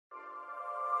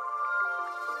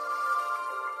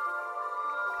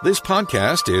This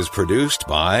podcast is produced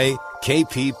by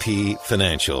KPP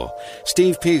Financial.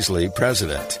 Steve Peasley,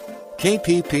 President.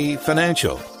 KPP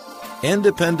Financial.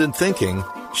 Independent thinking,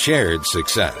 shared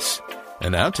success.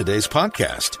 And now today's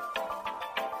podcast.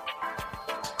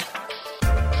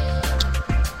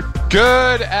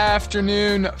 Good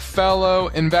afternoon, fellow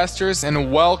investors,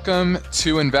 and welcome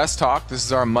to Invest Talk. This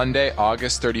is our Monday,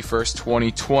 August 31st,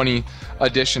 2020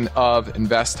 edition of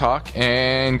Invest Talk.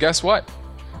 And guess what?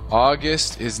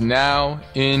 August is now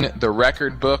in the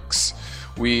record books.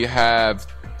 We have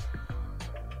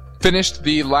finished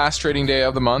the last trading day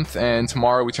of the month, and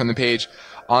tomorrow we turn the page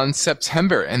on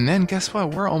September. And then guess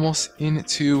what? We're almost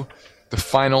into the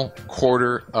final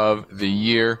quarter of the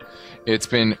year. It's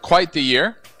been quite the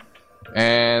year,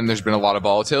 and there's been a lot of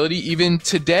volatility. Even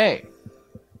today,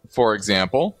 for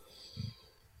example,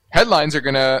 headlines are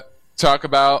going to talk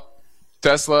about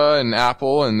Tesla and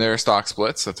Apple and their stock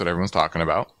splits. That's what everyone's talking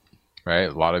about. Right,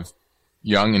 a lot of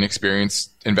young and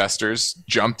experienced investors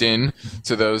jumped in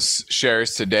to those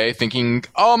shares today thinking,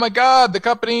 oh my God, the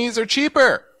companies are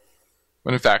cheaper.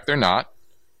 When in fact, they're not.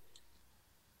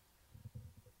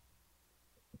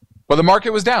 But the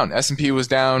market was down. S&P was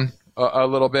down a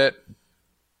little bit,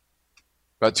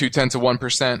 about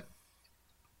 0.2%.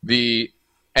 The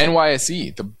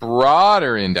NYSE, the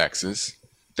broader indexes,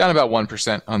 down about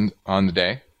 1% on the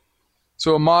day.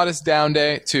 So a modest down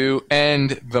day to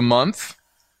end the month.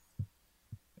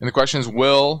 And the question is,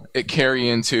 will it carry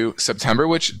into September,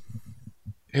 which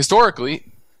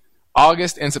historically,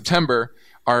 August and September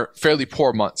are fairly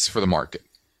poor months for the market.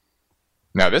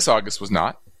 Now, this August was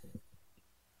not.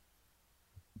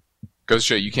 Goes to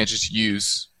show you can't just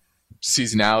use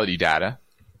seasonality data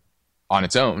on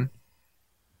its own.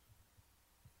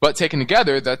 But taken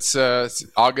together, that's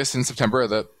August and September are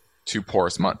the two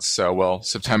poorest months. So will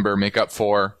September make up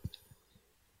for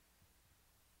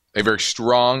a very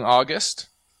strong August?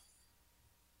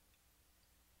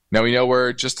 Now we know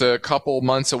we're just a couple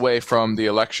months away from the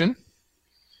election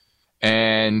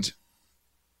and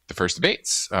the first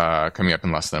debates coming up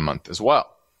in less than a month as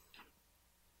well.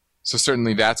 So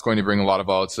certainly that's going to bring a lot of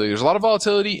volatility. There's a lot of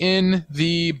volatility in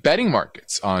the betting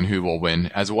markets on who will win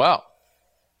as well.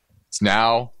 It's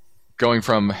now going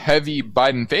from heavy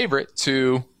Biden favorite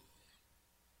to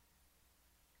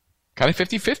kind of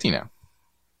 50-50 now.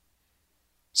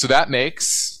 So that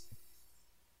makes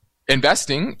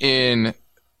investing in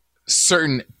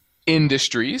certain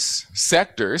industries,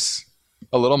 sectors,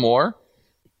 a little more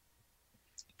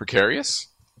precarious.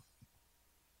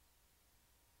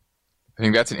 I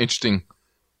think that's an interesting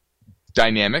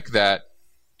dynamic that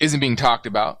isn't being talked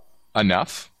about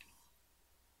enough.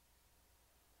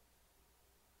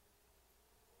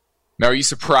 Now, are you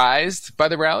surprised by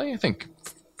the rally? I think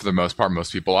for the most part,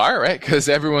 most people are, right? Because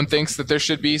everyone thinks that there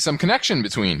should be some connection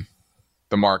between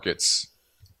the markets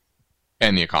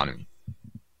and the economy.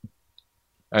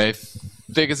 I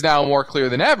think it's now more clear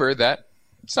than ever that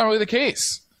it's not really the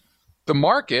case. The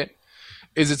market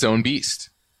is its own beast.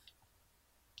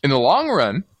 In the long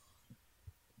run,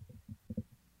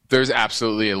 there's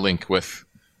absolutely a link with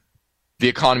the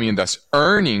economy and thus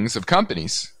earnings of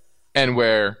companies and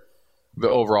where the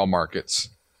overall markets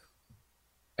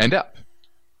end up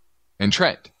and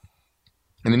trend.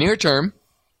 In the near term,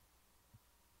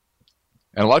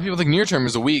 and a lot of people think near term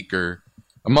is a week or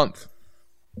a month.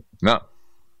 No.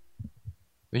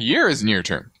 The year is near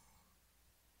term.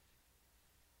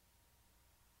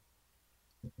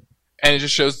 And it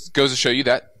just goes to show you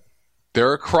that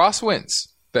there are crosswinds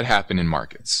that happen in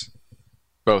markets,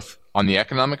 both on the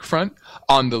economic front,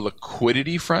 on the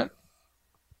liquidity front,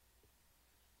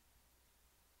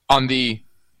 on the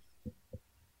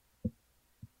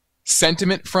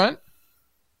sentiment front.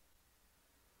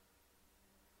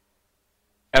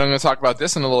 And I'm going to talk about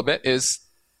this in a little bit, is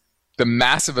the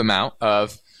massive amount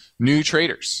of new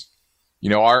traders.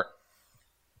 Our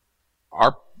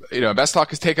Invest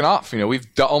Talk has taken off. We've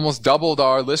almost doubled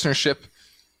our listenership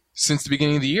since the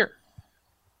beginning of the year.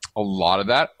 A lot of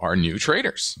that are new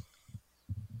traders.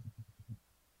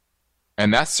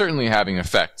 And that's certainly having an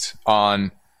effect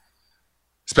on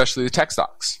especially the tech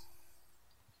stocks.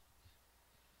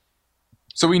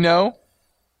 So we know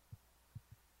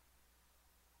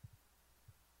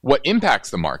what impacts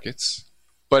the markets,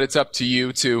 but it's up to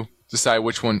you to decide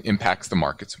which one impacts the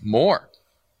markets more.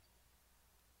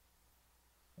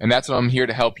 And that's what I'm here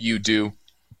to help you do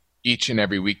each and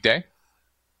every weekday,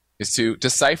 is to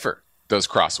decipher those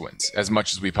crosswinds as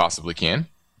much as we possibly can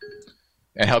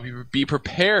and help you be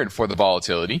prepared for the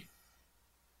volatility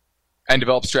and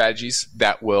develop strategies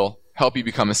that will help you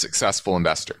become a successful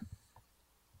investor.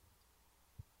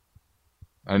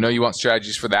 I know you want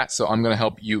strategies for that, so I'm going to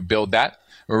help you build that.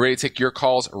 We're ready to take your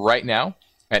calls right now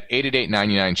at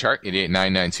 888-99-CHART,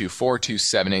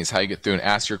 888-992-4278 is how you get through and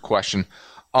ask your question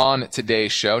on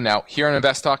today's show. Now, here on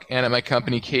Invest Talk and at my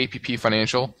company, KPP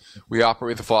Financial, we operate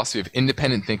with the philosophy of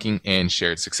independent thinking and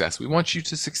shared success. We want you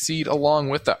to succeed along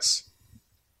with us.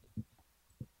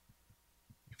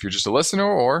 If you're just a listener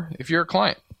or if you're a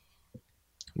client,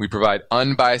 we provide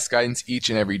unbiased guidance each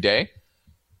and every day,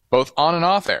 both on and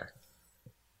off air.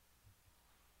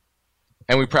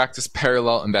 And we practice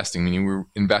parallel investing, meaning we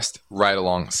invest right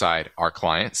alongside our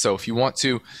client. So if you want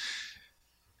to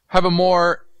have a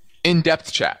more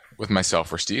in-depth chat with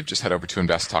myself or Steve, just head over to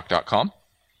investtalk.com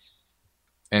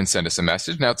and send us a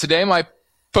message. Now, today, my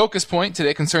focus point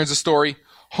today concerns a story.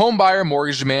 Homebuyer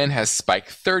mortgage demand has spiked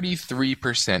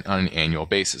 33% on an annual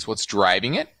basis. What's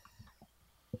driving it?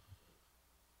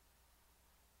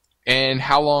 And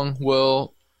how long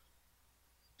will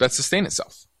that sustain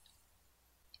itself?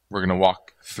 We're going to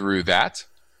walk through that.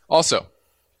 Also,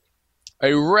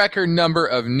 a record number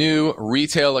of new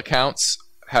retail accounts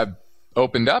have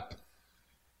opened up,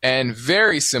 and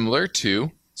very similar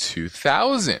to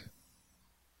 2000.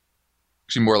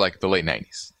 Actually, more like the late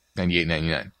 90s, 98,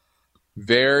 99.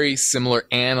 Very similar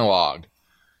analog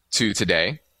to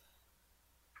today.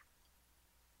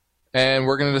 And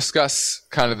we're going to discuss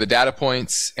kind of the data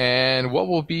points and what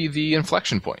will be the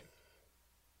inflection point.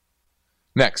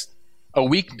 Next, a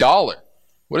weak dollar.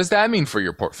 What does that mean for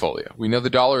your portfolio? We know the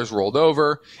dollar is rolled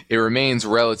over. It remains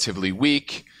relatively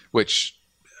weak, which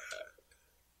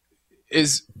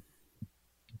is,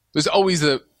 there's always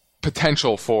the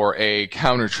potential for a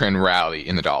counter trend rally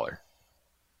in the dollar.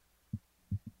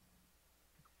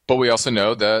 But we also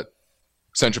know that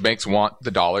central banks want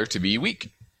the dollar to be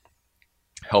weak.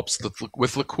 Helps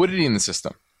with liquidity in the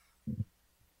system.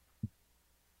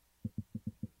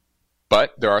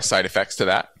 But there are side effects to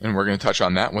that, and we're going to touch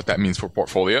on that, what that means for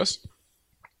portfolios.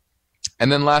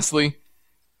 And then lastly,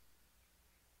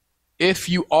 if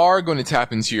you are going to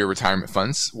tap into your retirement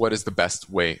funds, what is the best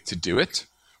way to do it?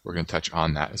 We're going to touch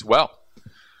on that as well.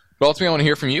 But ultimately, I want to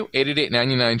hear from you.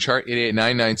 888-99-CHART,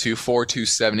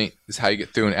 888-992-4278 is how you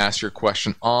get through and ask your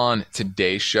question on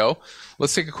today's show.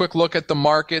 Let's take a quick look at the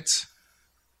market.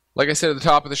 Like I said at the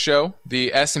top of the show,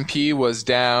 the S&P was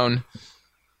down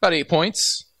about 8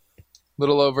 points.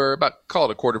 Little over, about,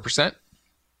 call it 0.25%.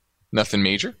 Nothing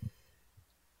major.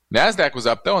 NASDAQ was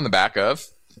up, though, on the back of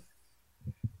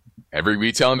every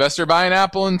retail investor buying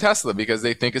Apple and Tesla because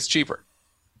they think it's cheaper.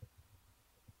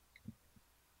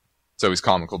 It's always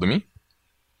comical to me.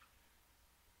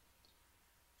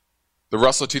 The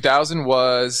Russell 2000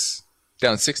 was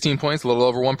down 16 points, a little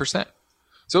over 1%.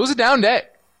 So it was a down day.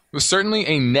 It was certainly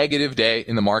a negative day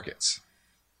in the markets.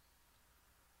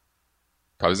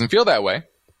 Probably doesn't feel that way,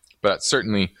 but that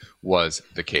certainly was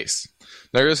the case.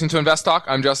 Now you're listening to Invest Talk.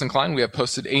 I'm Justin Klein. We have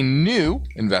posted a new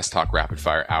Invest Talk Rapid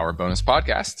Fire Hour bonus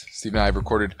podcast. Steve and I have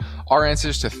recorded our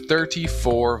answers to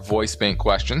 34 voice bank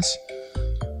questions.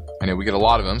 I know we get a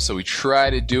lot of them, so we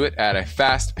try to do it at a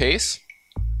fast pace.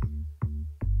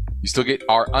 You still get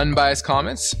our unbiased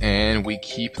comments, and we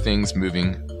keep things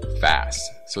moving fast.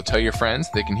 So tell your friends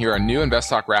they can hear our new Invest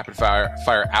Talk Rapid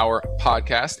Fire Hour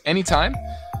podcast anytime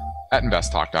at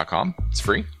investtalk.com. It's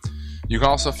free. You can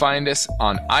also find us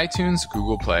on iTunes,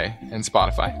 Google Play, and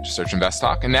Spotify. Just search Invest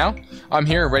Talk. And now I'm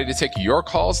here ready to take your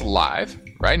calls live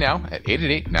right now at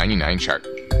 888-99-CHART.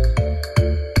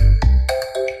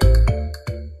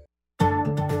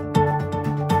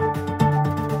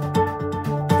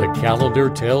 The calendar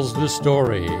tells the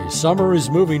story. Summer is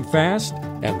moving fast,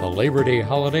 and the Labor Day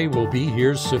holiday will be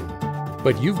here soon.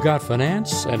 But you've got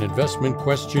finance and investment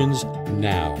questions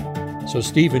now. So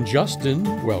Steve and Justin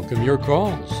welcome your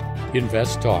calls.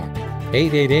 Invest Talk,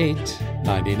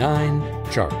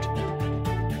 888-99-CHART.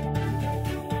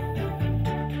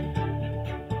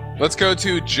 Let's go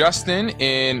to Justin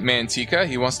in Manteca.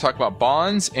 He wants to talk about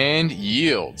bonds and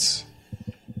yields.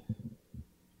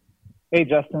 Hey,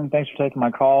 Justin. Thanks for taking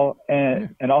my call.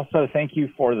 And also thank you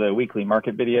for the weekly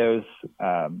market videos.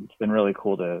 It's been really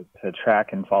cool to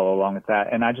track and follow along with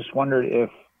that. And I just wondered if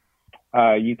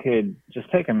you could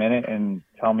just take a minute and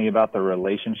tell me about the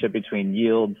relationship between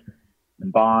yields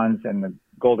and bonds and the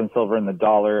gold and silver and the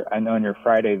dollar. I know in your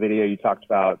Friday video you talked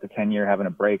about the 10-year having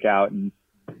a breakout, and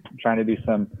I'm trying to do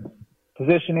some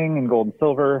positioning in gold and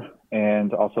silver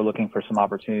and also looking for some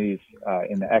opportunities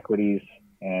in the equities.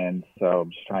 And so I'm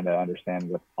just trying to understand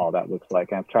what all that looks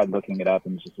like. I've tried looking it up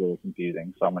and it's just really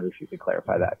confusing. So I wonder if you could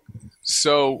clarify that.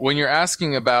 So when you're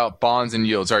asking about bonds and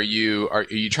yields, are you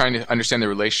trying to understand the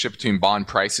relationship between bond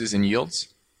prices and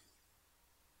yields?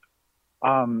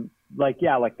 like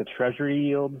the treasury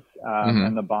yields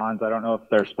and the bonds. I don't know if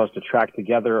they're supposed to track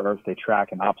together or if they track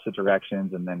in opposite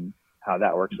directions, and then how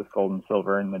that works with gold and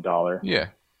silver and the dollar. Yeah.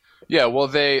 Well,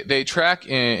 they track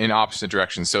in opposite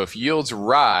directions. So if yields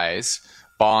rise,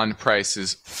 bond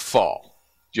prices fall.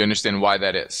 Do you understand why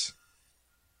that is?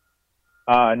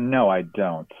 No, I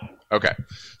don't. Okay.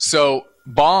 So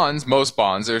most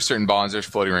bonds, there's certain bonds, there's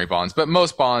floating rate bonds, but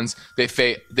most bonds, they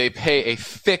pay a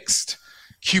fixed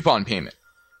coupon payment,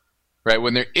 right?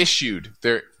 When they're issued,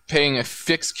 they're paying a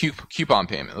fixed coupon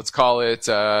payment. Let's call it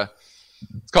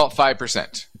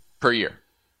 5% per year,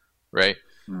 right?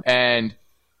 And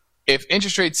if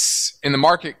interest rates in the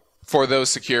market for those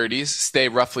securities stay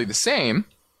roughly the same,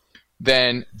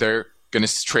 then they're going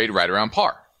to trade right around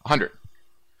par, 100.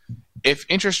 If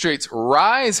interest rates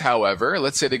rise, however,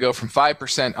 let's say they go from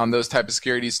 5% on those type of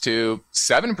securities to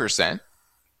 7%,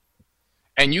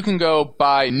 and you can go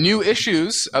buy new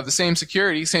issues of the same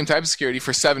security, same type of security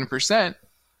for 7%,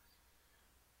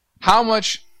 how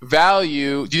much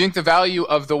value, do you think the value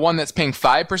of the one that's paying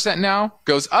 5% now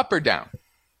goes up or down?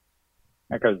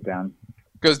 That goes down.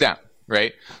 Goes down,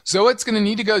 right? So it's going to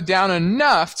need to go down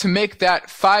enough to make that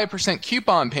 5%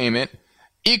 coupon payment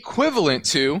equivalent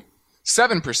to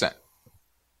 7%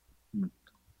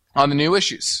 on the new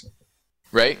issues,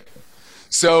 right?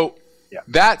 So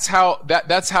that's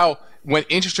how when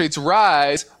interest rates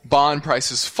rise, bond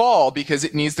prices fall, because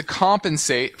it needs to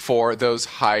compensate for those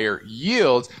higher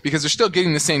yields because they're still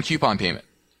getting the same coupon payment,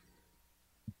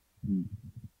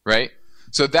 right?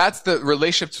 So that's the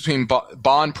relationship between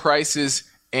bond prices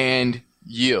and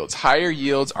yields. Higher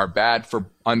yields are bad for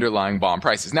underlying bond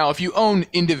prices. Now, if you own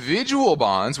individual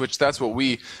bonds, which that's what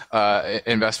we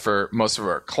invest for most of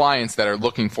our clients that are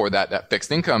looking for that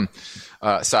fixed income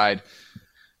side,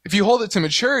 if you hold it to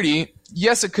maturity,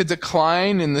 yes, it could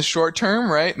decline in the short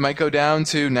term, right? It might go down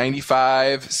to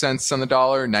 95 cents on the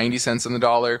dollar, 90 cents on the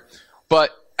dollar.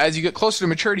 But as you get closer to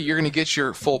maturity, you're going to get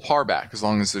your full par back as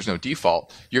long as there's no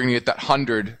default. You're going to get that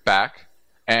 100 back,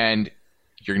 and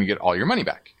you're going to get all your money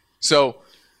back. So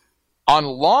on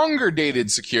longer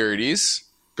dated securities,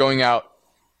 going out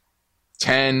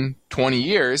 10, 20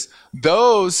 years,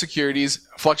 those securities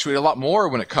fluctuate a lot more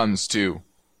when it comes to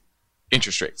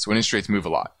interest rates, when interest rates move a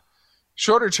lot.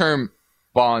 Shorter term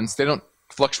bonds, they don't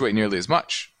fluctuate nearly as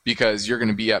much because you're going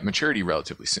to be at maturity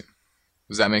relatively soon.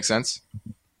 Does that make sense?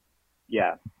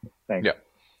 Yeah. Thanks. Yeah.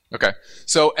 Okay.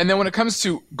 So, and then when it comes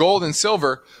to gold and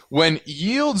silver, when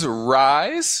yields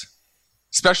rise,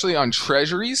 especially on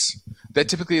treasuries, that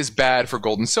typically is bad for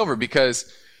gold and silver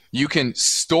because you can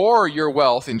store your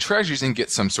wealth in treasuries and get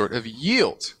some sort of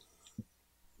yield,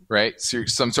 right? So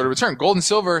some sort of return. Gold and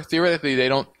silver, theoretically, they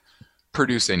don't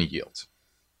produce any yield,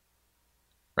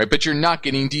 right? But you're not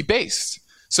getting debased.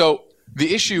 So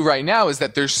the issue right now is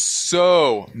that there's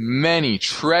so many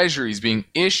treasuries being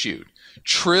issued,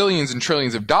 trillions and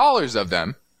trillions of dollars of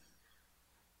them.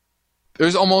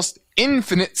 There's almost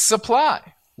infinite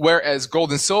supply. Whereas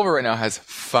gold and silver right now has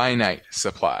finite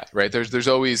supply, right?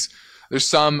 There's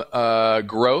some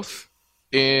growth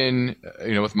in,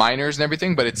 with miners and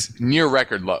everything, but it's near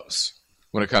record lows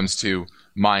when it comes to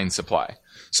mine supply.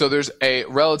 So there's a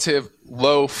relative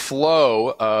low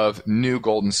flow of new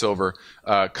gold and silver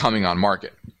coming on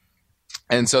market.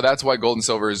 And so that's why gold and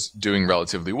silver is doing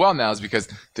relatively well now, is because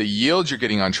the yields you're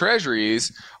getting on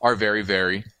treasuries are very,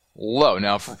 very low.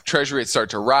 Now, if treasury rates start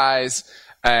to rise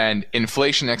and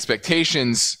inflation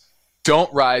expectations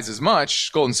don't rise as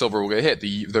much, gold and silver will get hit.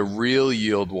 The real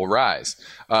yield will rise.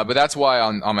 But that's why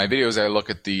on my videos I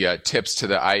look at the tips to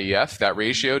the IEF, that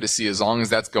ratio, to see as long as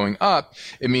that's going up,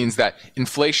 it means that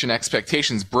inflation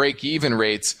expectations, break-even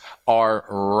rates are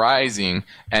rising,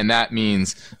 and that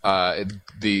means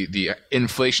the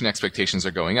inflation expectations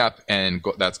are going up, and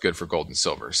that's good for gold and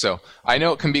silver. So I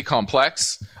know it can be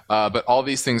complex, but all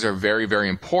these things are very, very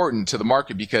important to the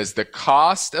market because the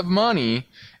cost of money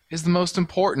is the most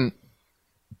important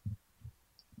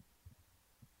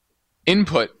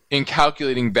input in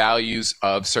calculating values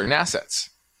of certain assets.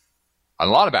 A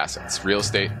lot of assets, real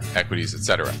estate, equities,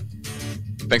 etc.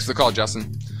 Thanks for the call,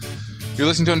 Justin. You're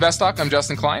listening to Invest Talk. I'm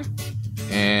Justin Klein,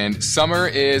 and summer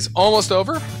is almost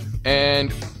over.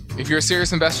 And if you're a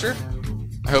serious investor,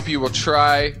 I hope you will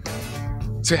try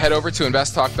to head over to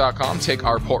investtalk.com, take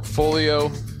our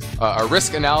portfolio, our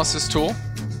risk analysis tool.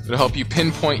 It'll help you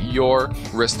pinpoint your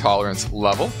risk tolerance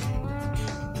level.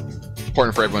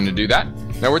 Important for everyone to do that.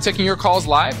 Now we're taking your calls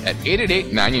live at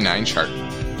 888-99-CHART.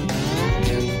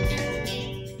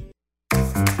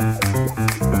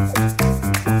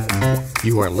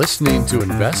 You are listening to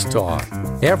Invest Talk.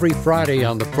 Every Friday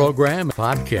on the program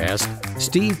podcast,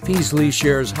 Steve Peasley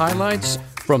shares highlights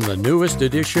from the newest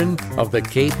edition of the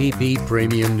KPP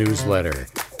Premium Newsletter.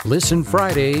 Listen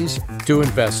Fridays to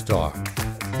Invest Talk.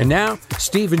 And now,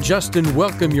 Steve and Justin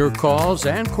welcome your calls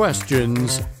and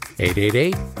questions.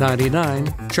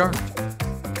 888-99-CHART.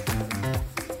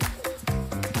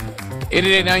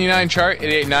 888-99-CHART,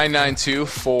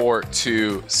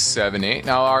 888-992-4278.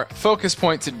 Now, our focus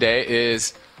point today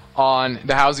is on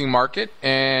the housing market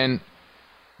and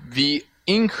the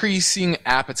increasing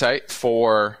appetite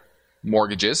for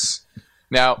mortgages.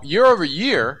 Now, year over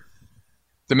year,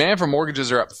 demand for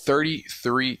mortgages are up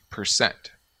 33%.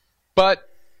 But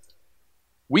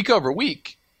week over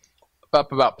week,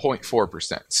 up about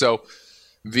 0.4%. So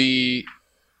the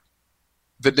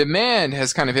demand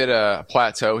has kind of hit a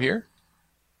plateau here.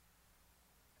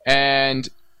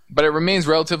 But it remains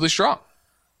relatively strong.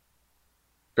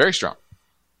 Very strong.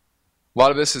 A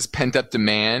lot of this is pent-up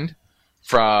demand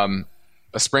from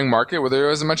a spring market where there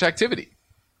wasn't much activity.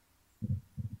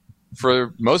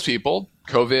 For most people,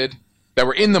 COVID, that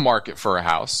were in the market for a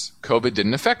house, COVID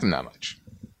didn't affect them that much.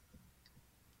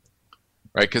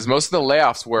 Right? Because most of the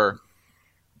layoffs were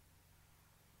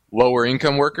lower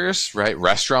income workers, right?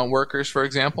 Restaurant workers, for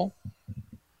example,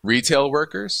 retail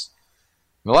workers.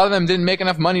 And a lot of them didn't make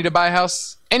enough money to buy a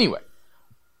house anyway.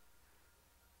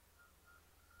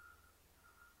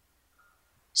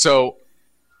 So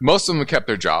most of them kept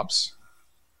their jobs,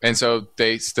 and so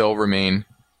they still remain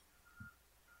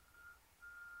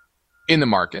in the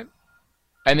market.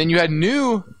 And then you had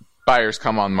new buyers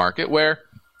come on market where,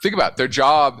 think about it, their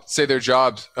job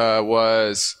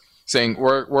was saying,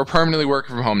 we're permanently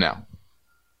working from home now.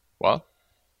 Well,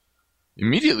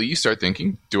 immediately you start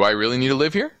thinking, do I really need to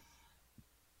live here?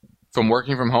 From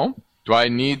working from home? Do I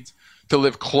need to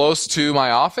live close to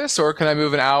my office, or can I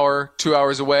move an hour, 2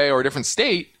 hours away, or a different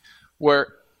state where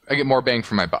I get more bang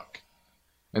for my buck?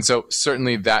 And so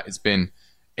certainly that has been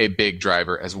a big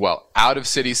driver as well, out of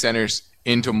city centers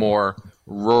into more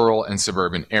rural and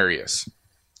suburban areas.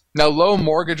 Now, low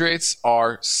mortgage rates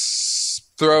are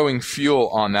throwing fuel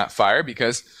on that fire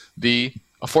because the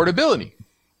affordability,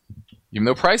 even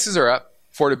though prices are up,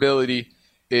 affordability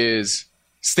is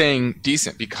staying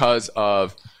decent because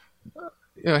of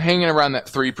hanging around that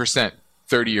 3%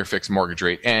 30-year fixed mortgage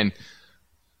rate. And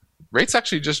rates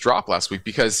actually just dropped last week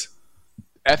because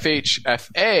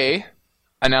FHFA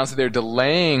announced that they're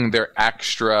delaying their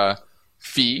extra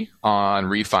fee on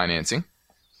refinancing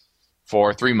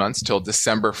for 3 months till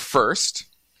December 1st.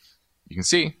 You can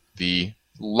see the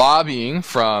lobbying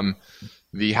from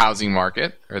the housing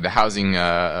market or the housing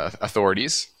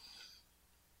authorities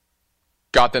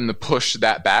got them to push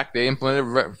that back. They implemented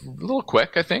a little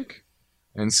quick, I think.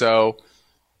 And so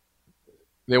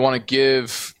they want to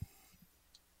give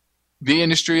the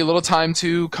industry a little time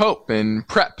to cope and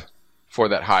prep for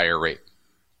that higher rate.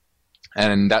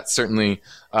 And that's certainly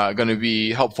going to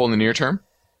be helpful in the near term.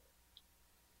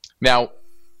 Now,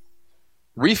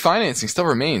 refinancing still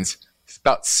remains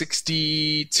about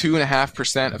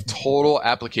 62.5% of total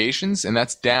applications, and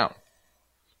that's down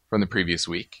from the previous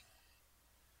week.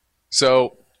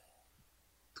 So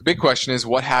the big question is,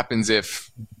 what happens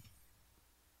if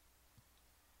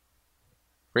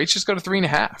rates just go to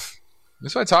 3.5?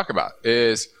 This is what I talk about,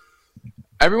 is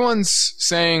everyone's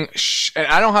saying, and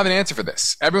I don't have an answer for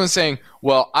this. Everyone's saying,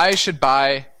 well, I should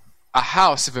buy a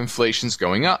house if inflation's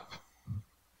going up.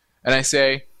 And I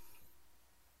say,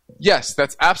 yes,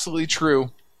 that's absolutely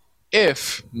true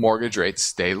if mortgage rates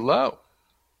stay low.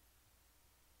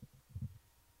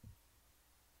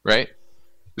 Right?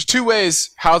 There's two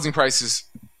ways housing prices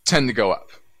tend to go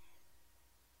up.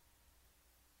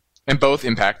 And both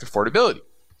impact affordability.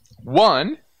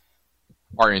 One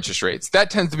are interest rates. That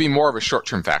tends to be more of a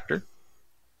short-term factor.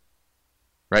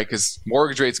 Right? Because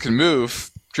mortgage rates can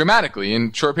move dramatically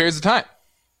in short periods of time.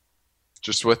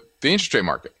 Just with the interest rate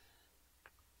market.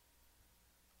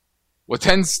 What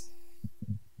tends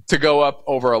to go up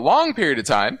over a long period of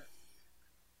time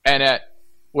and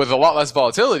with a lot less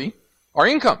volatility are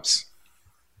incomes.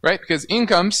 Right? Because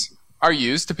incomes are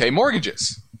used to pay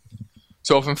mortgages.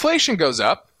 So if inflation goes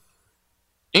up,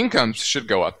 incomes should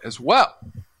go up as well.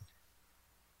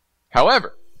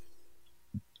 However,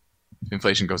 if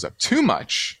inflation goes up too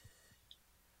much,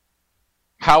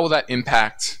 how will that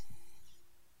impact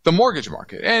the mortgage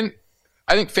market? And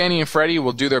I think Fannie and Freddie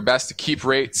will do their best to keep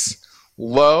rates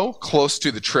low, close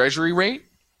to the Treasury rate,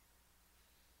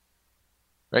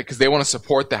 right? Because they want to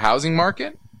support the housing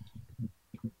market.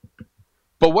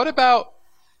 But what about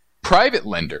private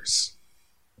lenders,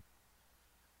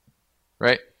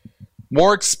 right?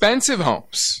 More expensive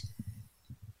homes.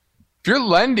 If you're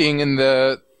lending in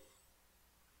the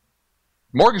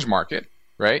mortgage market,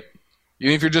 right?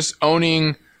 Even if you're just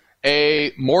owning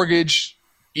a mortgage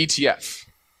ETF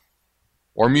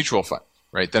or mutual fund,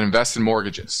 right, that invests in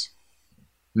mortgages,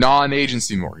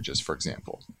 non-agency mortgages, for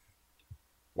example,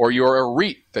 or you're a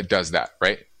REIT that does that,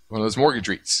 right, one of those mortgage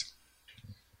REITs.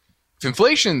 If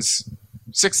inflation's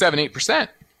 6, 7, 8%, if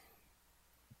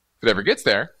it ever gets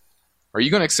there, are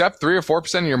you going to accept 3 or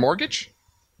 4% of your mortgage?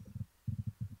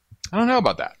 I don't know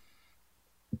about that.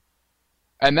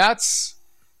 And that's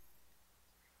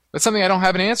something I don't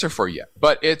have an answer for yet,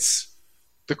 but it's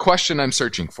the question I'm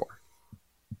searching for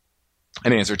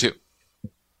an answer to.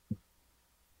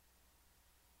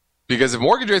 Because if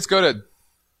mortgage rates go to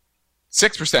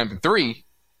 6% from 3%,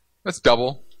 that's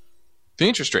double the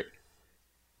interest rate.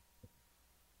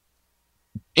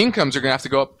 Incomes are going to have to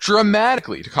go up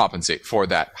dramatically to compensate for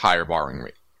that higher borrowing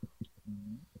rate.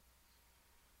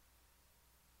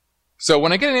 So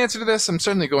when I get an answer to this, I'm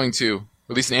certainly going to,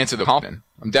 or at least an answer to the confident,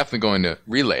 I'm definitely going to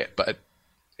relay it. But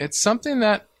it's something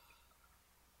that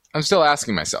I'm still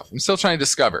asking myself. I'm still trying to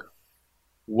discover,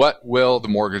 what will the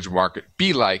mortgage market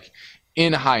be like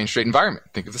in a high interest rate environment?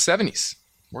 Think of the 70s.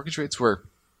 Mortgage rates were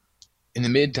in the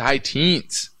mid to high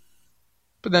teens.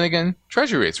 But then again,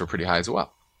 treasury rates were pretty high as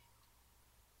well.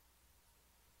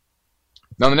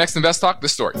 Now, the next Invest Talk,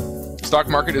 this story. Stock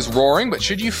market is roaring, but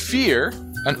should you fear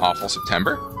an awful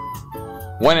September?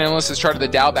 One analyst has charted the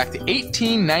Dow back to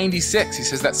 1896. He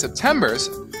says that Septembers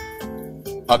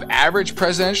of average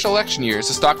presidential election years,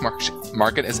 the stock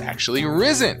market has actually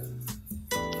risen.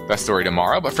 That story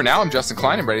tomorrow, but for now, I'm Justin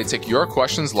Klein. I'm ready to take your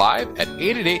questions live at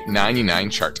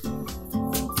 888-99-CHART.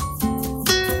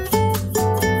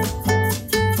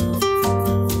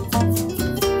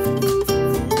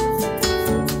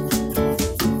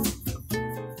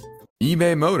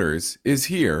 eBay Motors is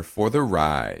here for the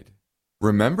ride.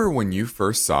 Remember when you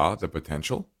first saw the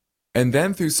potential? And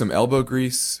then through some elbow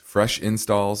grease, fresh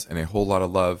installs, and a whole lot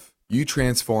of love, you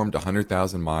transformed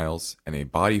 100,000 miles and a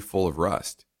body full of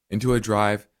rust into a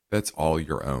drive that's all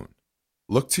your own.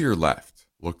 Look to your left.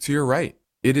 Look to your right.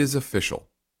 It is official.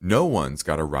 No one's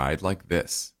got a ride like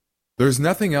this. There's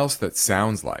nothing else that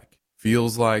sounds like,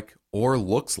 feels like, or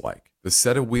looks like the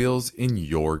set of wheels in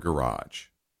your garage.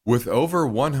 With over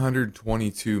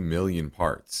 122 million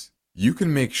parts, you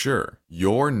can make sure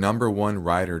your number one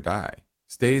ride or die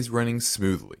stays running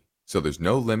smoothly, so there's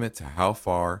no limit to how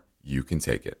far you can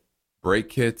take it. Brake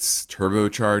kits,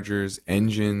 turbochargers,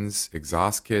 engines,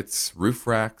 exhaust kits, roof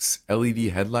racks, LED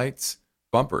headlights,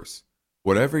 bumpers,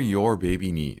 whatever your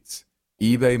baby needs,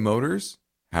 eBay Motors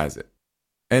has it.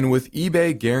 And with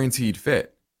eBay Guaranteed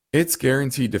Fit, it's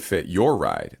guaranteed to fit your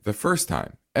ride the first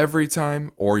time, every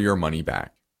time, or your money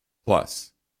back.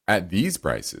 Plus, at these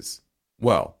prices,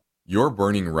 well, you're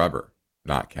burning rubber,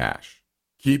 not cash.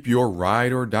 Keep your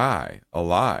ride or die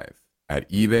alive at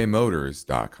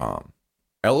ebaymotors.com.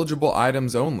 Eligible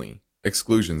items only.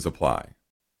 Exclusions apply.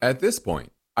 At this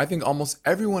point, I think almost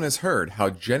everyone has heard how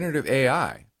generative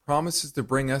AI promises to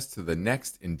bring us to the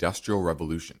next industrial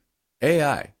revolution.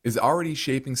 AI is already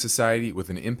shaping society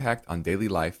with an impact on daily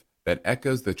life that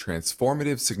echoes the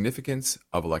transformative significance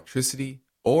of electricity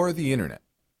or the internet.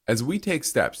 As we take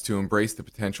steps to embrace the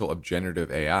potential of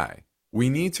generative AI, we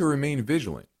need to remain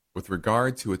vigilant with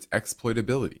regard to its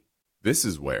exploitability. This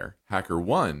is where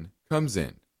HackerOne comes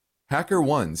in.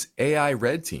 HackerOne's AI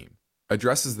Red Team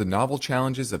addresses the novel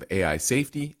challenges of AI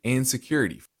safety and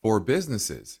security for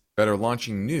businesses that are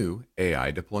launching new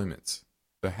AI deployments.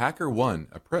 The HackerOne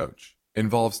approach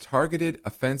involves targeted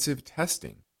offensive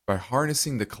testing by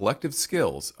harnessing the collective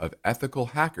skills of ethical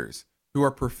hackers who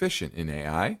are proficient in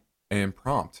AI and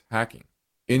prompt hacking.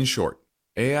 In short,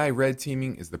 AI red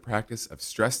teaming is the practice of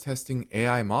stress testing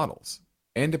AI models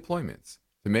and deployments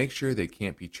to make sure they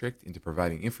can't be tricked into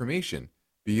providing information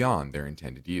beyond their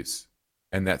intended use,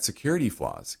 and that security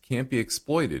flaws can't be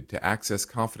exploited to access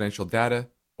confidential data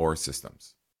or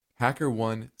systems.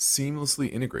 HackerOne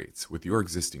seamlessly integrates with your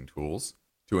existing tools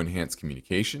to enhance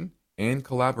communication and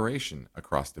collaboration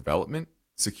across development,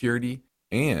 security,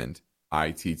 and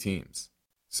IT teams.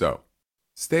 So,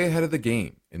 stay ahead of the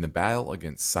game in the battle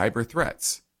against cyber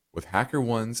threats with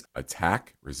HackerOne's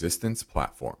attack resistance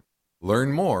platform.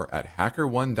 Learn more at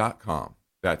hackerone.com.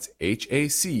 That's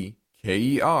HackerOne.com,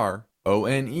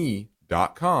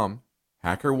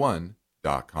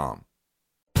 hackerone.com.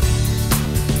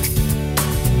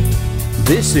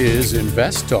 This is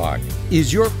Invest Talk.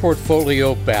 Is your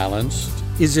portfolio balanced?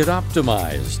 Is it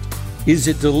optimized? Is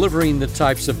it delivering the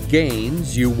types of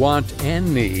gains you want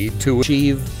and need to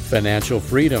achieve financial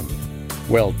freedom?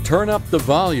 Well, turn up the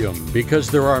volume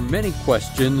because there are many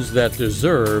questions that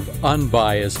deserve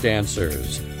unbiased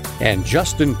answers. And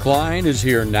Justin Klein is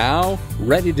here now,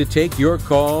 ready to take your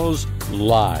calls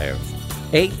live.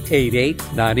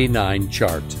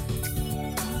 888-99-CHART.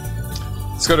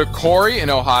 Let's go to Corey in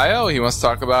Ohio. He wants to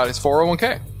talk about his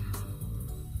 401k.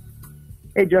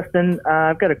 Hey, Justin.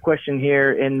 I've got a question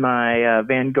here in my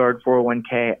Vanguard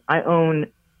 401k. I own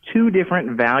 2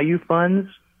 different value funds.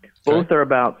 Both are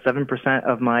about 7%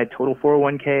 of my total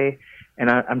 401k,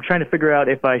 and I'm trying to figure out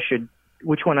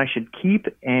which one I should keep,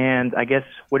 and I guess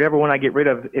whatever one I get rid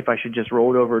of, if I should just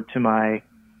roll it over to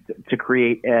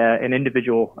create an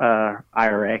individual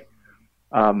IRA.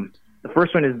 The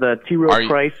first one is the T. Rowe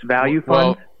Price Value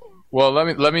Fund. Well,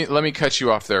 let me cut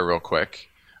you off there real quick.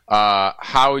 Are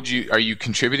you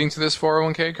contributing to this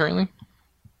 401k currently?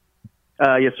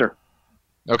 Yes, sir.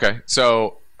 Okay,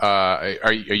 so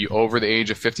are you over the age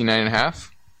of 59 and a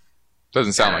half?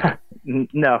 Doesn't sound like it.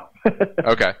 No.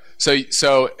 Okay, so you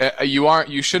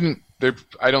shouldn't.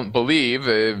 I don't believe.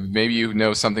 Maybe you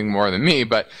know something more than me,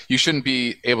 but you shouldn't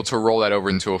be able to roll that over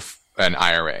into an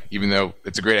IRA, even though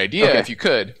it's a great idea if you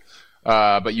could.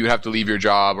 But you would have to leave your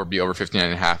job or be over 59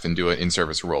 and a half and do an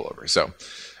in-service rollover. So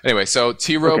anyway, so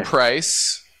T. Rowe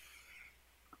Price.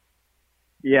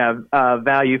 Yeah,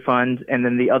 value fund, and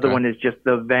then the other one is just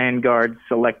the Vanguard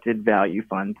Selected Value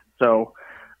Fund. So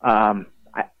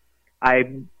I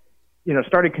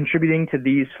started contributing to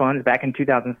these funds back in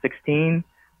 2016,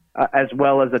 as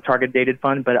well as a target dated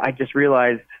fund. But I just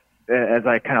realized, as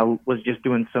I kind of was just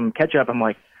doing some catch up, I'm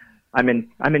like, I'm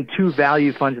in 2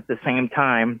 value funds at the same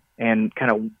time, and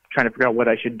kind of trying to figure out what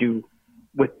I should do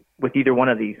with either one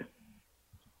of these.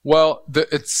 Well,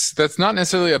 that's not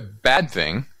necessarily a bad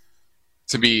thing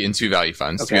to be in 2 value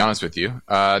funds, to be honest with you.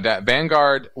 That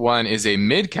Vanguard one is a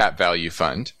mid-cap value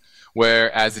fund,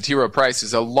 whereas the T. Rowe Price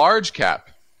is a large-cap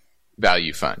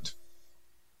value fund.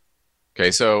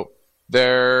 Okay, so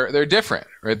they're different,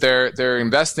 right? They're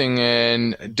investing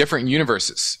in different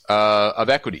universes of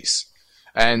equities.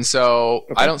 And so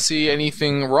I don't see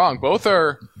anything wrong. Both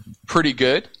are pretty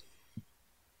good,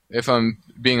 if I'm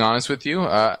being honest with you.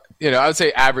 I would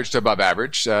say average to above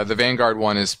average. The Vanguard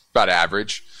one is about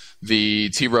average. The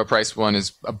T. Rowe Price one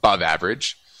is above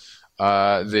average.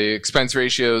 The expense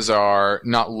ratios are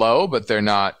not low, but they're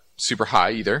not super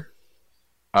high either.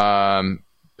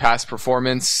 Past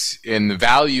performance in the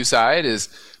value side is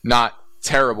not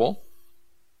terrible.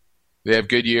 They have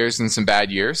good years and some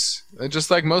bad years, just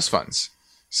like most funds.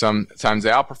 Sometimes they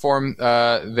outperform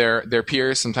their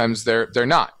peers. Sometimes they're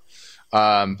not.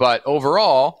 But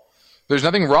overall, there's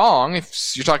nothing wrong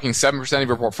if you're talking 7% of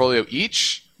your portfolio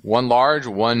each, one large,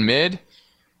 one mid.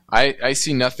 I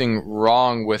see nothing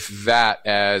wrong with that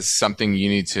as something you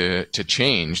need to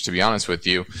change, to be honest with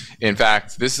you. In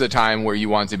fact, this is a time where you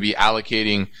want to be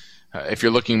allocating, if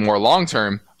you're looking more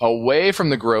long-term, away from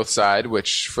the growth side,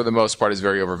 which for the most part is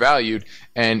very overvalued,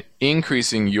 and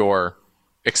increasing your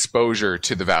exposure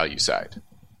to the value side.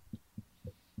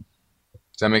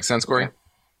 Does that make sense, Corey?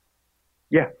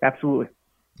 Yeah, absolutely.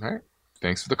 All right.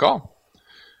 Thanks for the call.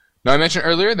 Now, I mentioned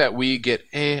earlier that we get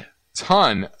a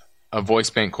ton of voice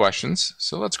bank questions,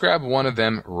 so let's grab one of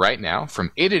them right now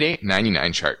from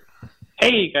 888-99-CHART.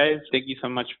 Hey, guys. Thank you so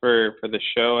much for the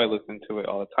show. I listen to it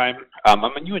all the time. I'm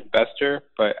a new investor,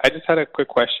 but I just had a quick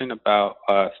question about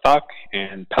stock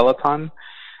and Peloton.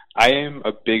 I am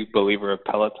a big believer of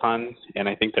Peloton, and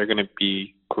I think they're going to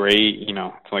be great.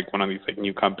 It's like one of these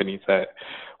new companies that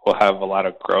will have a lot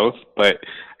of growth. But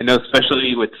I know,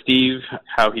 especially with Steve,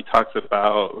 how he talks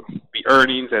about the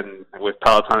earnings, and with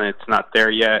Peloton, it's not there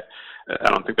yet.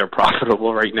 I don't think they're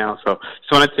profitable right now. So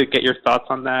just wanted to get your thoughts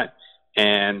on that.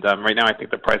 And right now, I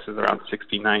think the price is around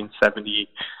 $69.70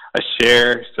 a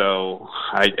share. So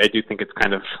I do think it's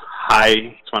kind of high.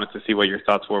 Just wanted to see what your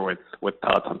thoughts were with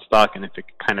Peloton stock, and if it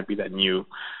could kind of be that new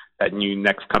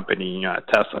next company,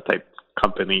 Tesla type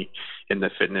company in the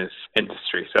fitness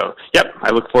industry. So, yep,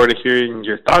 I look forward to hearing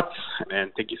your thoughts,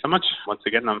 and thank you so much. Once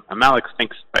again, I'm Alex.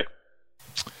 Thanks. Bye.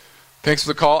 Thanks for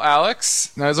the call,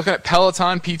 Alex. Now, I was looking at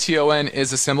Peloton. PTON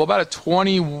is a symbol, about a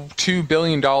 $22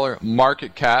 billion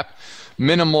market cap.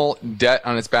 Minimal debt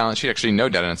on its balance sheet. Actually, no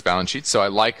debt on its balance sheet, so I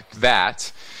like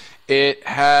that.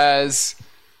 It's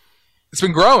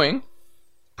been growing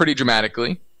pretty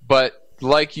dramatically, but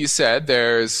like you said,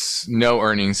 there's no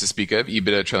earnings to speak of.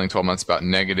 EBITDA trailing 12 months about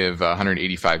negative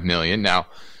 $185 million. Now,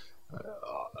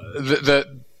 the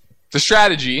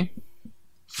strategy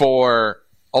for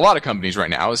a lot of companies right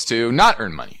now is to not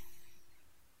earn money,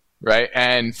 right?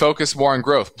 And focus more on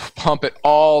growth, pump it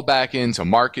all back into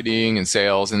marketing and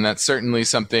sales, and that's certainly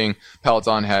something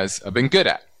Peloton has been good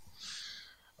at.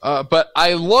 But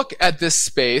I look at this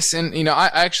space, and I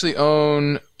actually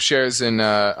own shares in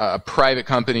a private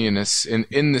company in this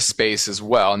space as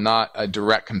well, not a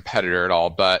direct competitor at all,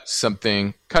 but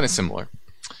something kind of similar.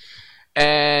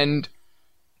 And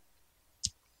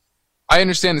I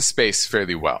understand the space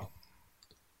fairly well.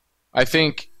 I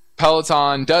think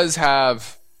Peloton does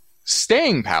have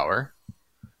staying power,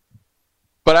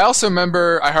 but I also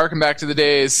remember, I harken back to the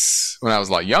days when I was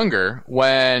a lot younger,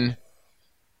 when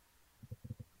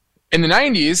in the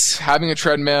 90s, having a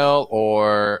treadmill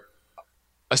or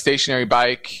a stationary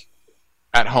bike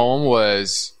at home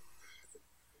was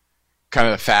kind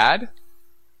of a fad.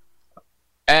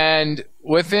 And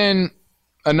within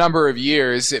a number of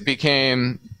years, it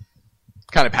became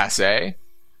kind of passé.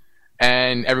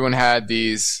 And everyone had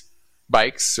these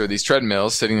bikes or these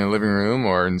treadmills sitting in the living room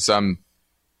or in some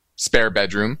spare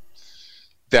bedroom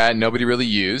that nobody really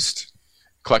used,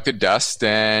 collected dust,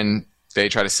 and they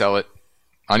try to sell it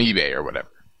on eBay or whatever.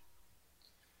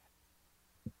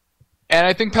 And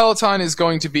I think Peloton is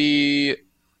going to be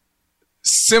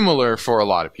similar for a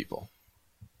lot of people.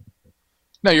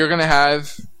 Now, you're going to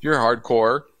have your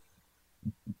hardcore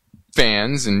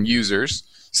fans and users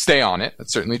stay on it.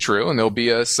 That's certainly true. And there'll be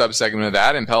a subsegment of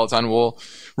that, and Peloton will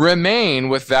remain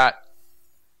with that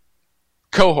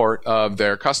cohort of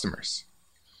their customers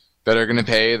that are going to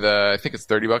pay I think it's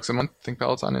 $30 a month, I think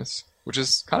Peloton is, which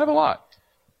is kind of a lot.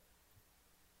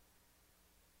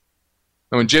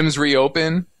 And when gyms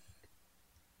reopen,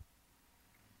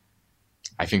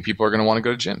 I think people are going to want to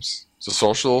go to gyms. It's a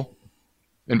social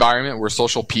environment. We're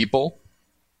social people.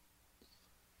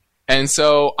 And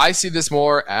so I see this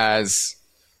more as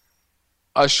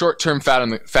a short-term fad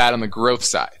on the growth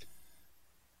side.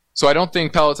 So I don't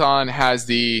think Peloton has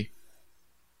the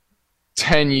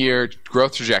 10-year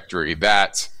growth trajectory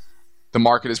that the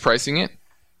market is pricing it.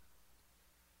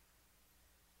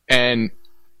 And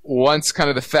once kind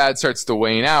of the fad starts to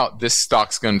wane out, this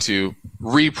stock's going to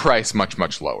reprice much,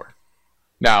 much lower.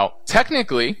 Now,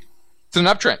 technically, it's an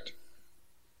uptrend.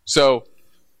 So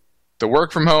the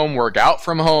work from home, work out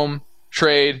from home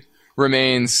trade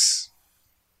remains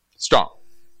strong.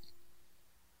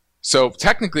 So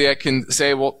technically, I can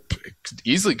say, well, it could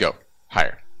easily go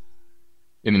higher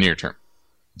in the near term.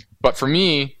 But for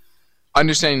me,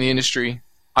 understanding the industry,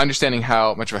 understanding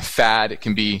how much of a fad it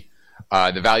can be,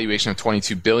 the valuation of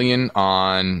 $22 billion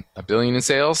on $1 billion in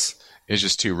sales is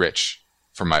just too rich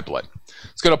for my blood.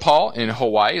 Let's go to Paul in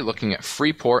Hawaii, looking at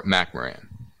Freeport McMoRan.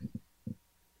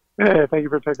 Hey, thank you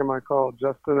for taking my call,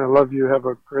 Justin. I love you. Have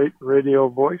a great radio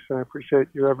voice, and I appreciate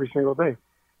you every single day.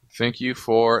 Thank you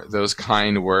for those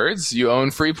kind words. You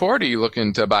own Freeport, or are you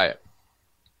looking to buy it?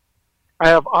 I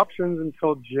have options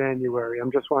until January.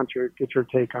 I'm just wanting to get your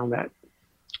take on that.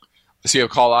 So you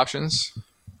have call options?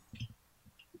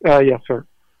 Yes, sir.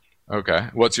 Okay.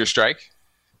 What's your strike?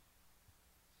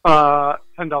 $10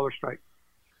 strike.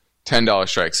 $10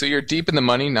 strike. So you're deep in the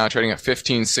money, now trading at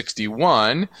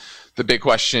 $15.61. The big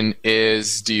question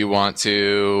is, do you want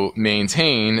to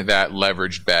maintain that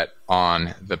leveraged bet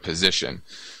on the position?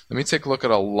 Let me take a look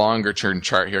at a longer term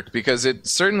chart here, because it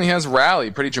certainly has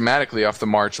rallied pretty dramatically off the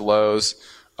March lows.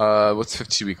 What's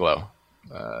 52-week low?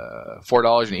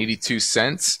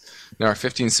 $4.82. Now our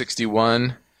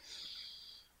 $15.61.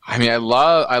 I mean, I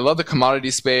love the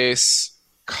commodity space.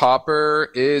 Copper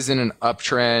is in an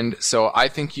uptrend, so I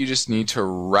think you just need to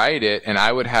ride it. And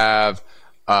I would have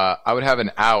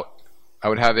an out. I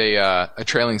would have a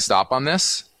trailing stop on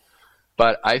this.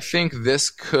 But I think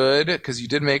this could, because you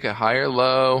did make a higher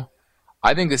low,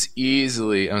 I think this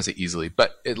easily, I don't say easily,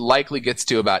 but it likely gets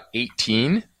to about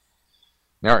 18.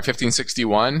 Now we're at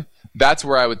 1561. That's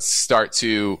where I would start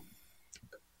to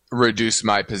reduce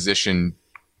my position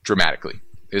dramatically,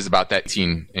 is about that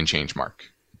 18 and change mark.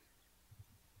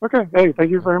 Okay. Hey, thank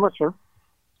you very much, sir.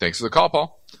 Thanks for the call,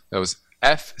 Paul. That was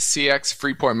FCX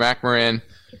Freeport McMoRan.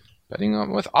 Betting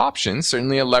on with options,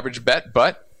 certainly a leverage bet,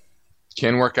 but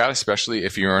can work out, especially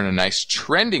if you're in a nice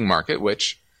trending market,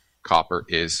 which copper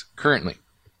is currently.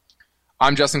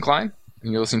 I'm Justin Klein,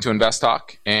 and you're listening to Invest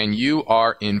Talk, and you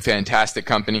are in fantastic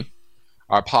company.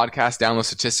 Our podcast download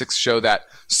statistics show that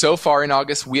so far in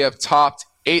August, we have topped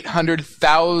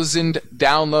 800,000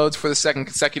 downloads for the second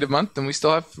consecutive month, and we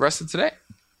still have the rest of today.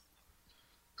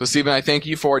 So, Stephen, I thank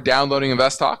you for downloading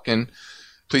Invest Talk, and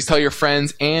please tell your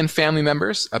friends and family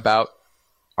members about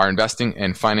our investing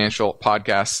and financial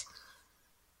podcasts.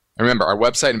 And remember, our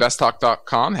website,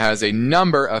 investtalk.com, has a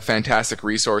number of fantastic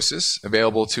resources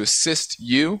available to assist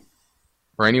you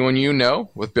or anyone you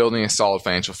know with building a solid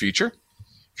financial future.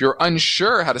 If you're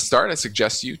unsure how to start, I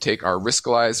suggest you take our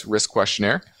Riskalyze risk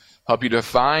questionnaire, help you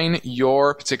define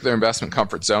your particular investment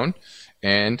comfort zone,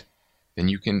 and then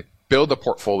you can build a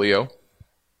portfolio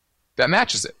that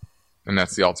matches it. And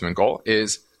that's the ultimate goal,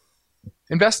 is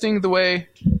investing the way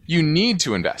you need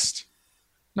to invest,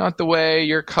 not the way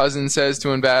your cousin says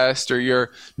to invest or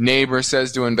your neighbor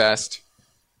says to invest.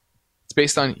 It's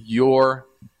based on your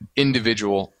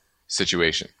individual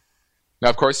situation. Now,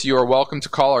 of course, you are welcome to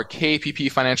call our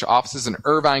KPP financial offices in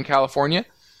Irvine, California.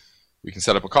 We can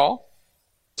set up a call,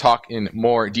 talk in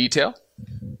more detail.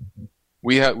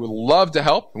 We would love to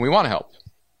help, and we want to help.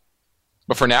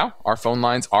 But for now, our phone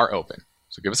lines are open.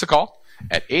 So give us a call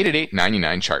at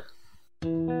 888-99-CHART.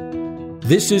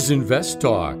 This is Invest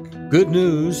Talk. Good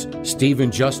news, Steve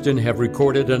and Justin have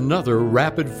recorded another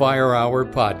Rapid Fire Hour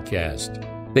podcast.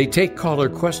 They take caller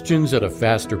questions at a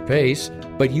faster pace,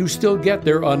 but you still get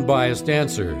their unbiased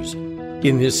answers.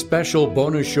 In this special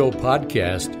bonus show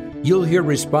podcast, you'll hear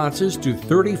responses to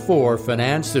 34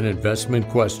 finance and investment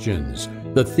questions.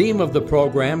 The theme of the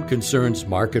program concerns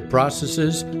market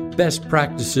processes, best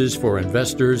practices for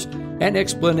investors, and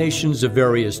explanations of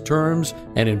various terms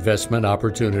and investment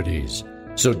opportunities.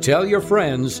 So tell your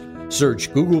friends,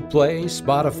 search Google Play,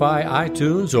 Spotify,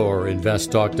 iTunes, or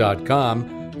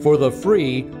investtalk.com for the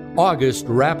free August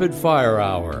Rapid Fire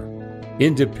Hour.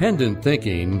 Independent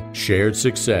thinking, shared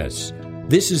success.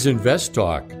 This is Invest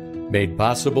Talk, made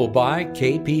possible by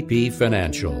KPP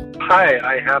Financial. Hi,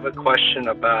 I have a question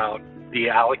about the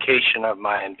allocation of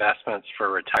my investments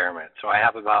for retirement. So I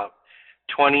have about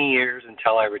 20 years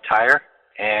until I retire,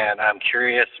 and I'm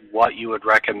curious what you would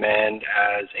recommend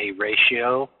as a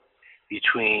ratio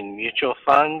between mutual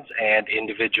funds and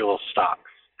individual stocks.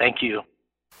 Thank you.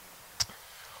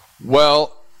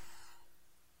 Well,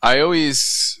 I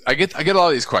get a lot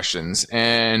of these questions,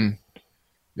 and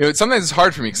sometimes it's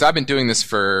hard for me because I've been doing this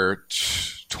for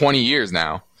 20 years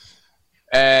now,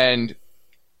 and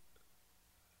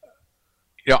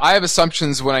I have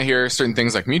assumptions when I hear certain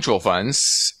things like mutual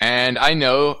funds, and I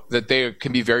know that they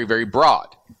can be very, very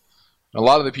broad. A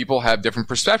lot of the people have different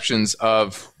perceptions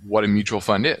of what a mutual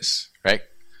fund is, right?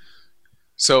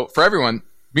 So for everyone,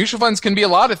 mutual funds can be a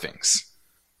lot of things.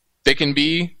 They can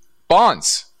be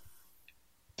bonds.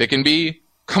 They can be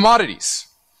commodities.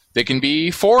 They can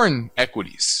be foreign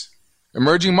equities,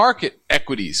 emerging market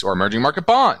equities, or emerging market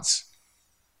bonds.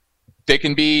 They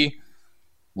can be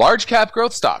large cap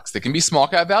growth stocks. They can be small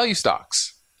cap value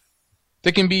stocks.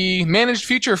 They can be managed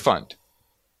future fund.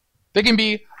 They can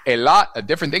be a lot of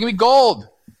different. They can be gold.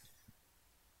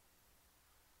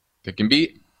 They can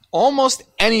be almost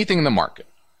anything in the market.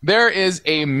 There is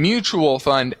a mutual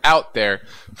fund out there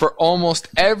for almost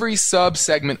every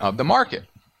sub-segment of the market.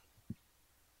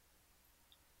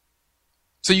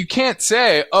 So you can't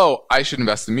say, oh, I should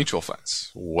invest in mutual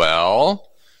funds.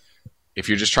 Well, if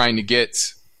you're just trying to get,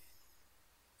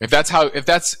 if that's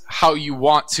how you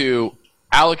want to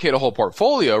allocate a whole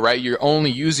portfolio, right? You're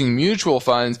only using mutual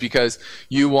funds because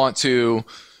you want to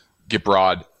get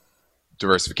broad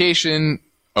diversification,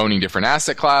 owning different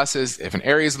asset classes, different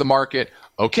areas of the market.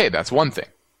 Okay, that's one thing.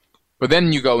 But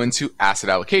then you go into asset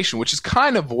allocation, which is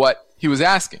kind of what he was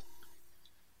asking.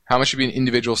 How much should be in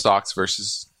individual stocks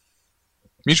versus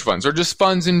mutual funds, or just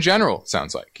funds in general, it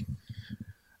sounds like.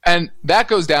 And that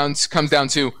comes down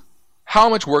to how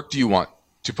much work do you want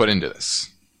to put into this?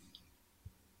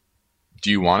 Do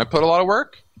you want to put a lot of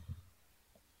work?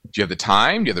 Do you have the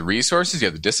time? Do you have the resources? Do you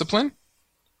have the discipline?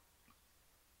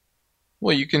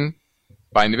 Well, you can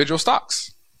buy individual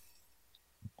stocks.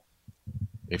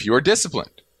 If you are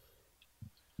disciplined.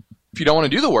 If you don't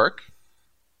want to do the work,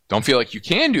 don't feel like you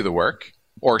can do the work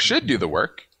or should do the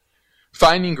work,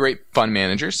 finding great fund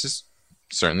managers is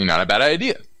certainly not a bad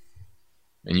idea.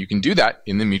 And you can do that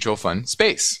in the mutual fund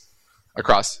space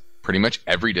across pretty much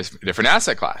every different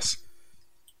asset class.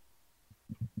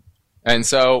 And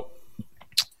so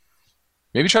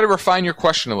maybe try to refine your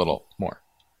question a little more.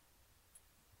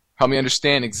 Help me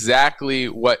understand exactly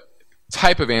what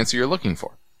type of answer you're looking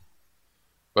for.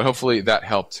 But hopefully that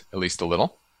helped at least a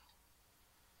little.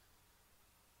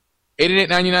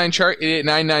 888-99-CHART,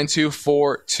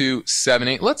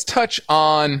 888-992-4278. Let's touch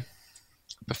on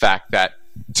the fact that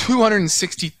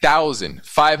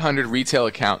 260,500 retail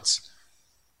accounts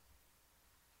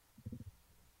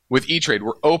with E-Trade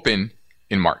were open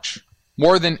in March.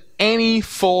 More than any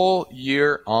full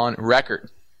year on record.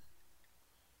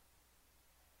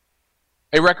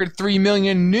 A record 3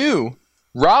 million new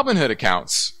Robinhood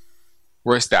accounts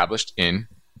were established in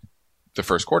the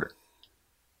first quarter.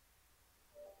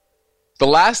 The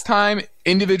last time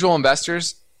individual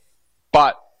investors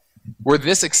were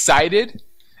this excited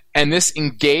and this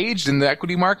engaged in the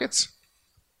equity markets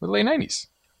were the late 90s.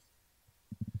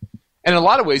 And in a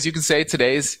lot of ways, you can say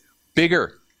today is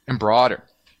bigger and broader.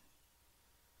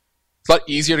 It's a lot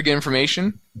easier to get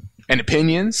information and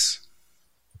opinions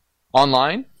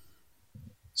online,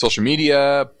 social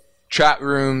media, chat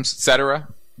rooms, etc.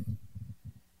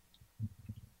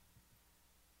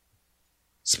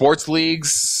 Sports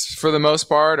leagues, for the most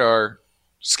part, are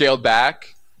scaled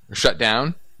back or shut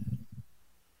down.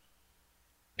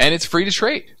 And it's free to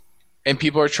trade. And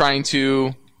people are trying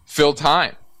to fill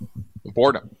time with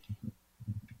boredom.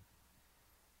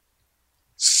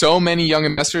 So many young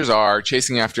investors are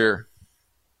chasing after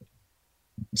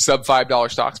sub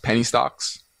 $5 stocks, penny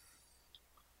stocks.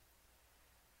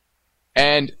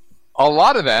 And a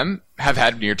lot of them have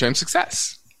had near-term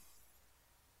success.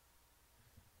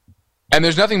 And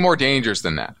there's nothing more dangerous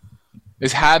than that,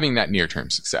 is having that near-term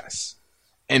success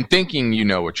and thinking you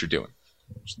know what you're doing.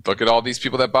 Just look at all these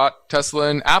people that bought Tesla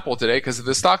and Apple today because of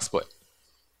the stock split.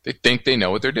 They think they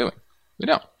know what they're doing. They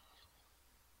don't.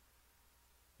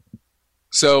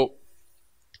 So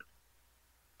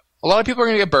a lot of people are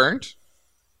going to get burned,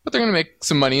 but they're going to make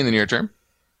some money in the near term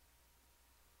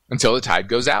until the tide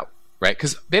goes out, right?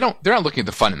 Because they're not looking at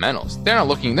the fundamentals. They're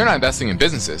not investing in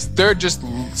businesses. They're just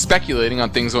speculating on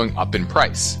things going up in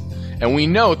price. And we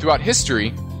know throughout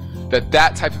history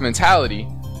that type of mentality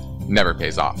never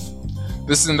pays off.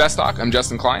 This is Invest Talk. I'm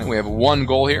Justin Klein. We have one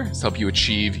goal here, is to help you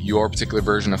achieve your particular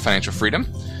version of financial freedom.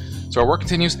 So our work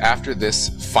continues after this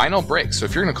final break. So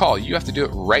if you're going to call, you have to do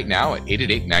it right now at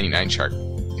 888-99-CHART.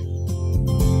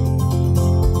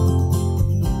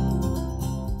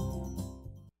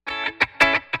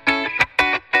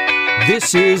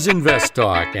 This is Invest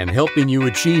Talk, and helping you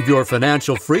achieve your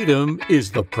financial freedom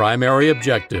is the primary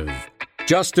objective.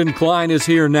 Justin Klein is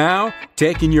here now,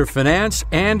 taking your finance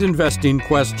and investing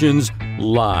questions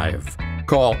live.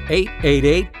 Call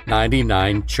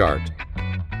 888-99-CHART.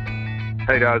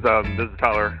 Hey guys, this is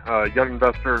Tyler, young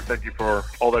investor. Thank you for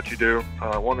all that you do.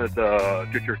 I wanted to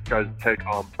get your guys' take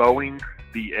on Boeing,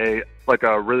 like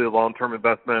a really long-term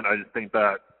investment. I just think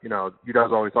that, you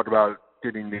guys always talk about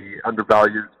getting the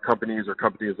undervalued companies or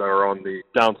companies that are on the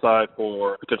downside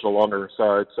for potential longer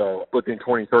side. So looking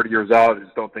 20, 30 years out, I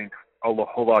just don't think a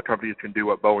whole lot of companies can do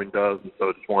what Boeing does. And so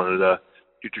I just wanted to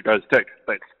get your guys' take.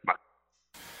 Thanks. Bye.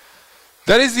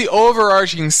 That is the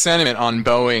overarching sentiment on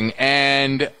Boeing,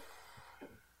 and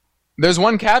there's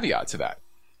one caveat to that.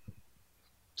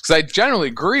 Because I generally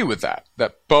agree with that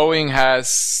Boeing has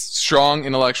strong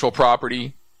intellectual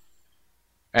property,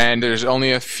 and there's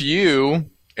only a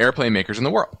few airplane makers in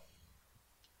the world.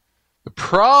 The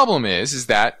problem is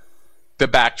that the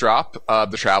backdrop of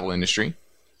the travel industry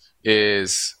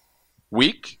is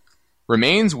weak,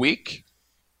 remains weak.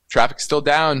 Traffic's still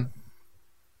down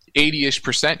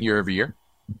 80-ish% year over year,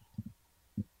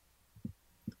 at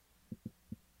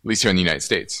least here in the United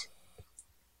States.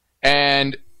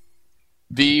 And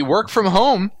the work from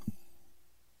home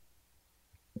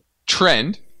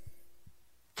trend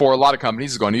for a lot of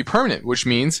companies is going to be permanent, which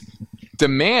means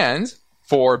demand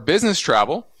for business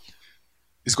travel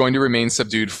is going to remain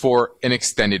subdued for an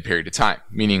extended period of time,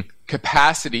 meaning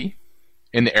capacity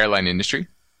in the airline industry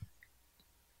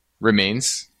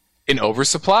remains in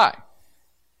oversupply.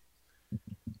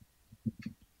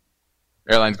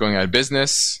 Airlines going out of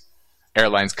business,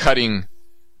 airlines cutting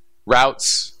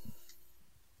routes,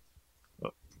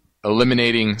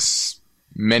 eliminating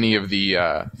many of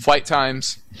the flight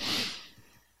times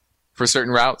for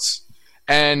certain routes.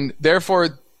 And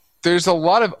therefore, there's a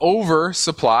lot of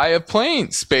oversupply of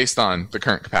planes based on the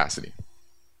current capacity.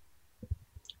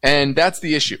 And that's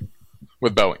the issue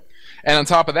with Boeing. And on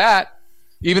top of that,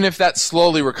 even if that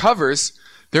slowly recovers,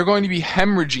 they're going to be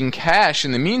hemorrhaging cash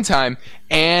in the meantime,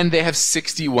 and they have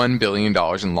 $61 billion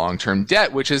in long-term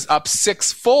debt, which is up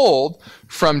sixfold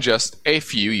from just a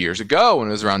few years ago when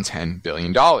it was around $10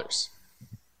 billion.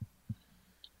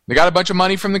 They got a bunch of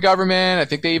money from the government. I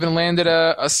think they even landed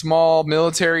a small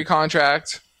military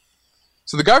contract.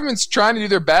 So the government's trying to do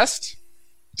their best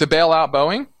to bail out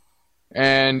Boeing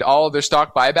and all of their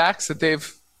stock buybacks that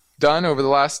they've done over the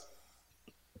last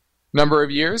number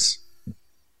of years.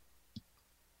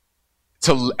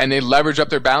 And they leverage up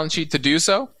their balance sheet to do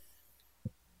so.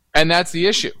 And that's the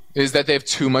issue, is that they have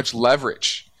too much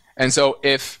leverage. And so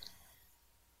if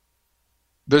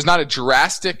there's not a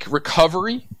drastic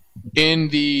recovery in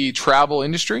the travel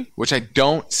industry, which I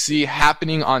don't see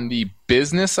happening on the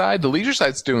business side, the leisure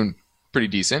side's doing pretty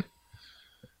decent,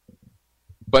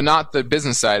 but not the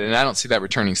business side, and I don't see that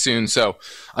returning soon. So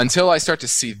until I start to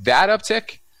see that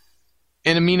uptick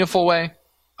in a meaningful way,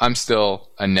 I'm still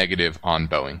a negative on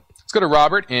Boeing. Let's go to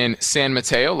Robert in San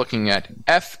Mateo looking at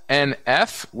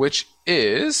FNF, which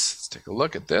is, let's take a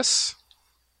look at this,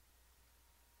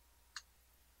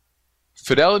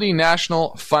 Fidelity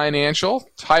National Financial,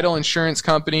 title insurance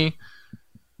company.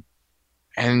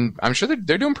 And I'm sure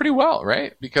they're doing pretty well,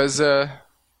 right? Because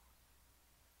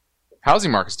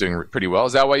housing market's doing pretty well.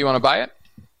 Is that why you want to buy it?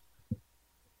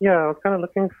 Yeah, I was kind of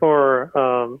looking for,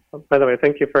 by the way,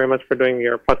 thank you very much for doing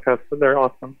your podcast. They're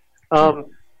awesome.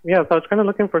 Yeah, so I was kind of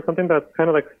looking for something that's kind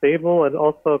of like stable and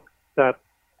also that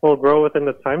will grow within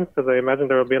the times, because I imagine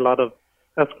there will be a lot of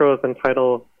escrows and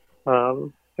title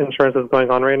insurances going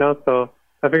on right now. So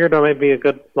I figured it might be a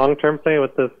good long-term play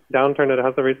with this downturn that it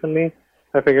has recently.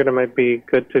 I figured it might be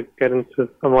good to get into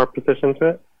a more position to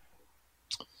it.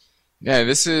 Yeah,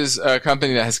 this is a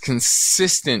company that has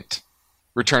consistent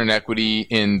return on equity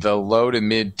in the low to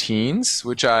mid-teens,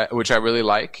 which I really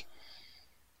like.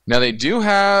 Now, they do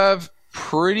have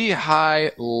pretty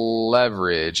high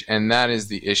leverage, and that is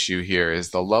the issue here,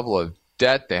 is the level of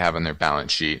debt they have on their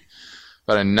balance sheet.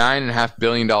 About a $9.5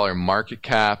 billion market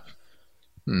cap.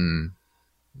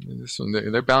 This one,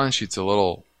 their balance sheet's a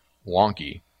little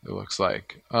wonky, it looks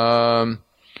like. But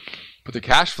the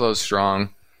cash flow is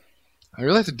strong. I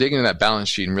really have to dig into that balance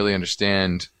sheet and really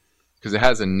understand, because it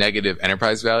has a negative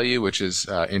enterprise value, which is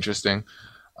interesting.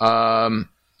 You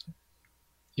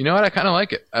know what? I kind of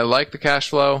like it. I like the cash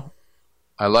flow.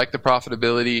 I like the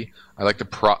profitability. I like the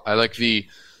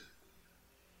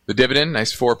dividend.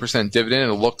 Nice 4%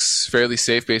 dividend. It looks fairly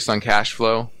safe based on cash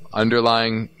flow.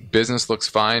 Underlying business looks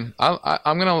fine.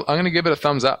 I'm gonna give it a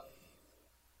thumbs up.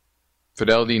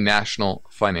 Fidelity National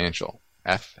Financial.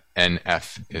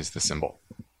 FNF is the symbol.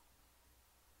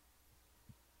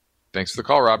 Thanks for the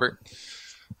call, Robert.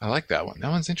 I like that one. That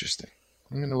one's interesting.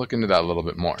 I'm going to look into that a little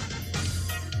bit more.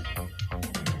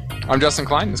 I'm Justin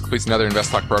Klein. This completes another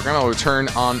Invest Talk program. I'll return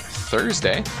on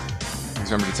Thursday. Please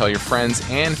remember to tell your friends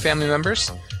and family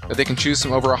members that they can choose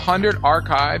from over 100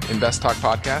 archived Invest Talk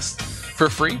podcasts for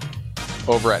free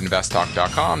over at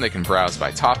investtalk.com. They can browse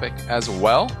by topic as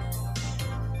well.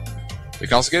 They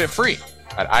can also get it free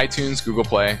at iTunes, Google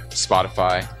Play,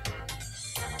 Spotify,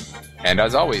 and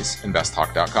as always,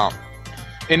 investtalk.com.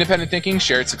 Independent thinking,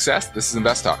 shared success. This is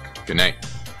Invest Talk. Good night.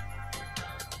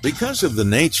 Because of the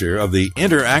nature of the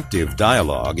interactive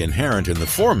dialogue inherent in the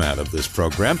format of this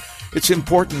program, it's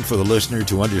important for the listener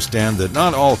to understand that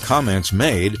not all comments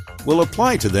made will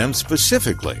apply to them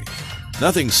specifically.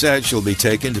 Nothing said shall be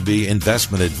taken to be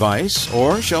investment advice,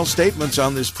 or shall statements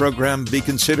on this program be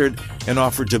considered an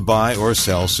offer to buy or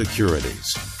sell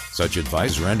securities. Such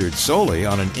advice is rendered solely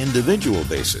on an individual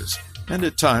basis, and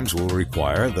at times will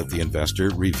require that the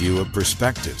investor review a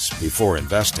prospectus before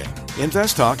investing.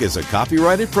 Invest Talk is a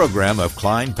copyrighted program of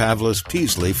Klein Pavlis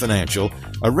Peasley Financial,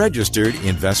 a registered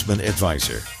investment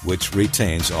advisor, which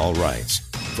retains all rights.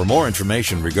 For more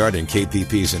information regarding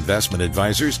KPP's investment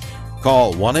advisors,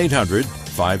 call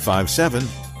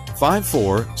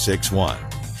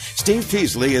 1-800-557-5461. Steve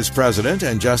Peasley is President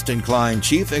and Justin Klein,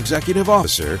 Chief Executive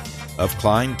Officer of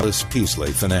Klein Pavlis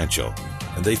Peasley Financial.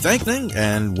 And they thank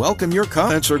and welcome your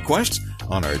comments or questions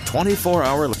on our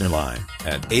 24-hour listener line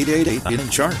at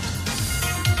 888-CHART.